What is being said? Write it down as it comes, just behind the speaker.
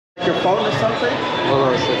Your phone or something? Hold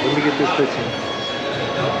on a second. Let me get this picture.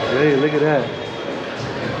 Hey, look at that.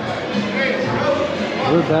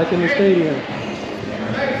 We're back in the stadium.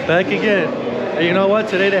 Back again. And you know what?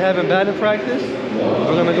 Today they're having batting practice.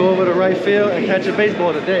 We're gonna go over to right field and catch a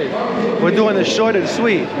baseball today. We're doing it short and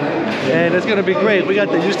sweet. And it's gonna be great. We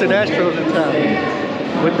got the Houston Astros in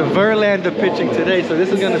town with the Verlander pitching today. So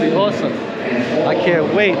this is gonna be awesome. I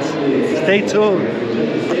can't wait. Stay tuned.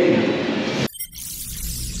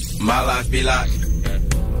 My life be like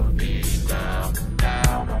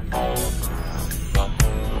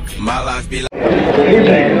my life be like. Good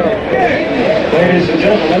evening, ladies and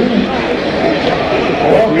gentlemen.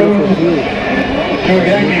 Welcome to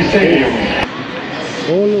Yankee Stadium.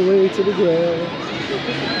 All the way to the ground.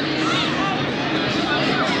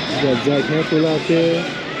 Got Jack Hanfield out there.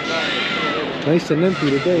 Nice and empty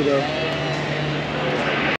today, though.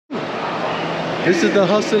 This is the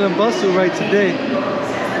hustle and bustle right today.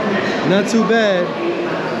 Not too bad,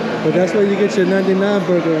 but that's where you get your 99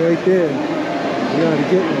 burger right there. You gotta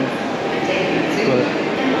get one. But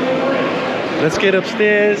let's get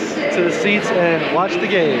upstairs to the seats and watch the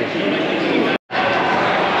game.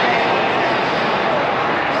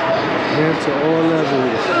 Man to all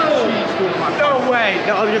levels. No way!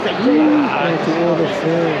 No, I'm just like, Man to all the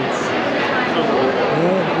fans.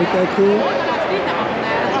 Yeah, ain't that cool?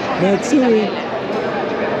 Matsui.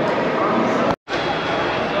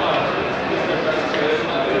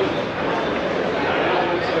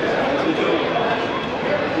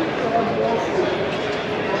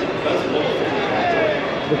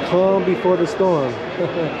 The calm before the storm. You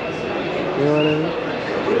know what I mean?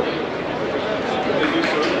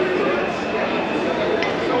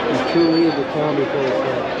 It truly is the calm before the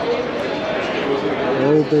storm.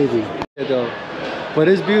 Oh baby. But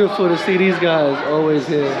it's beautiful to see these guys always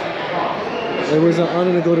here. It was an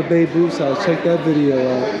honor to go to Babe Ruth's house. Check that video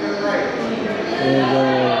out.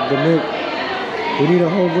 And the Knicks, we need a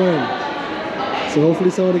home run. So hopefully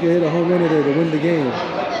somebody can hit a home run today to win the game.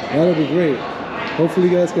 That'll be great. Hopefully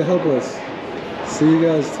you guys can help us. See you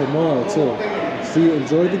guys tomorrow too. See you,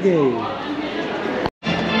 enjoy the game.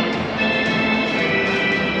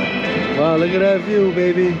 Wow, look at that view,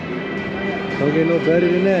 baby. Don't get no better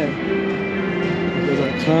than that. As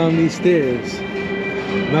I climb these stairs.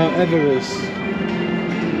 Mount Everest.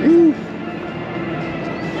 Woo.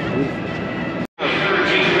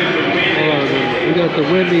 Hold on, man. We got the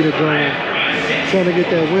wind meter going. Trying to get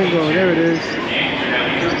that wind going. There it is.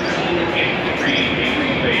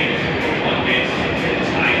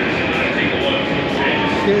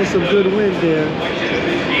 Getting some good wind there.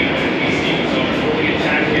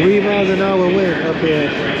 3 miles an hour wind up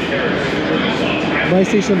here. Might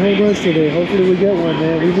see some home runs today. Hopefully we get one,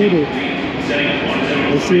 man. We need it.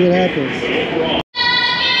 Let's see what happens.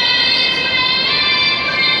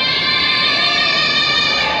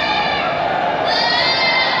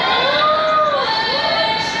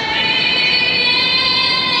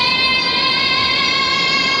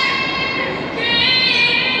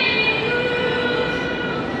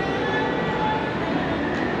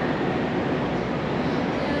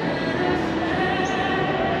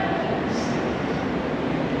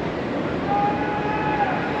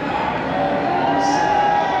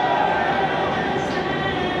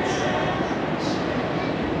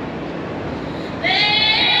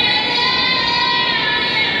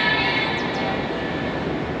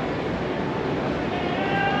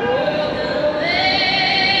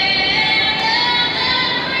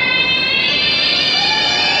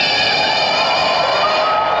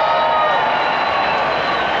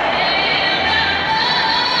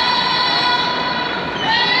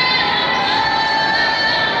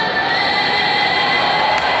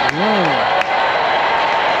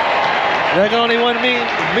 That can only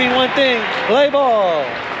mean one thing. Play ball.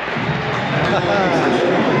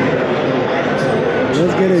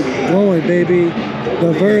 Let's get it going, baby.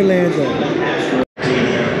 The Verlander.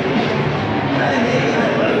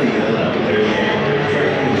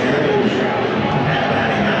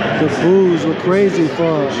 The boos were crazy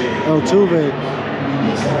for Altuve.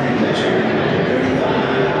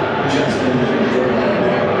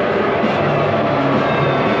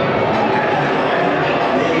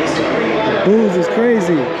 Boos is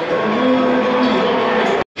crazy.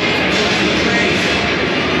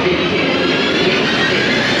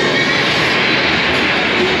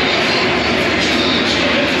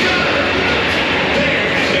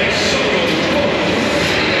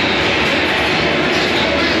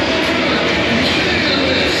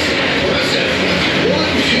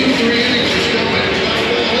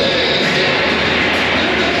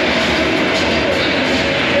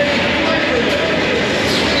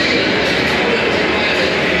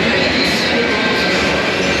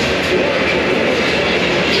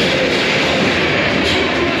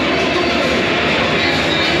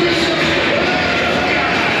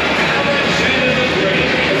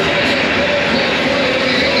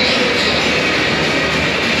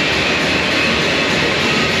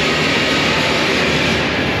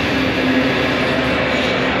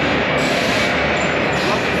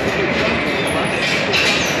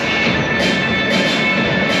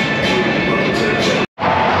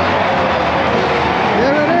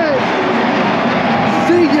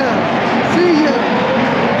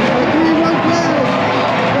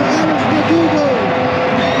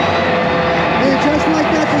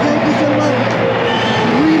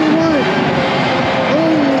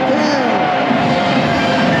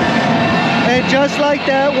 just like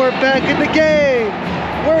that, we're back in the game.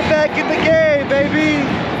 We're back in the game, baby.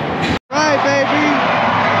 Right, baby.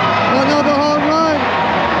 Another home run.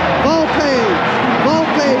 Volpe,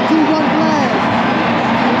 2-run blast.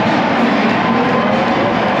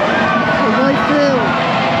 Right field.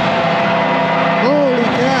 Holy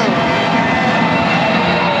cow.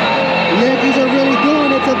 The Yankees are really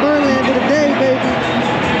doing it to Verlander today, baby.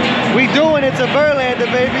 We doing it to Verlander,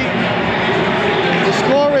 baby. The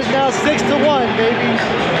score is now 6-1, baby.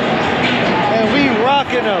 And we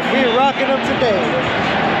rocking them. We rocking them today.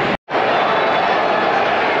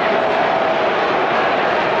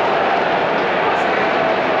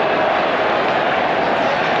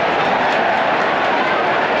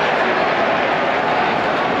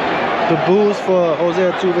 The boos for Jose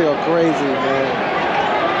Altuve are crazy, man.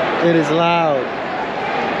 It is loud.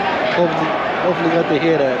 Hopefully got to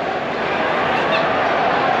hear that.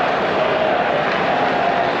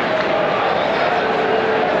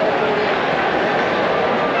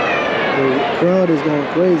 The crowd is going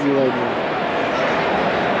crazy right now.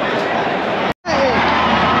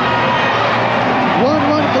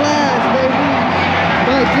 One blast, baby,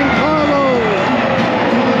 by Giancarlo.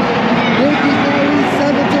 Yankees now lead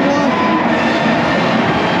 7-1.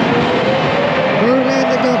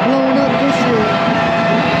 Verlander got blown up this year.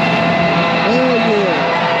 Hell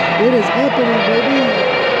yeah. It is happening, baby.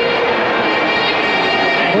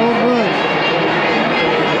 Home run.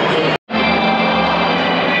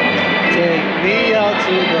 Take me out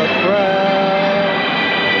to the crowd.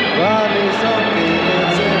 Buy me something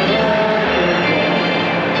that's in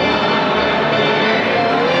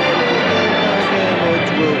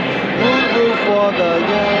root for the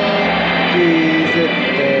Yankees. If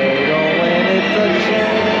they don't win, it's a shame.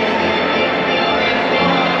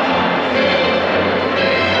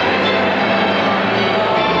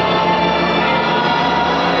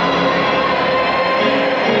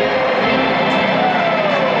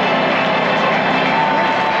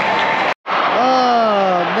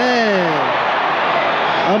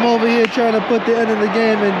 I'm over here trying to put the end of the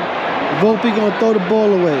game, and Volpe gonna throw the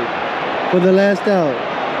ball away for the last out.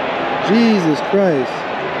 Jesus Christ.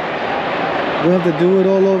 We'll have to do it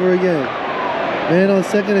all over again. Man on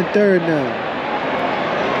second and third now.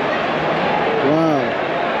 Wow.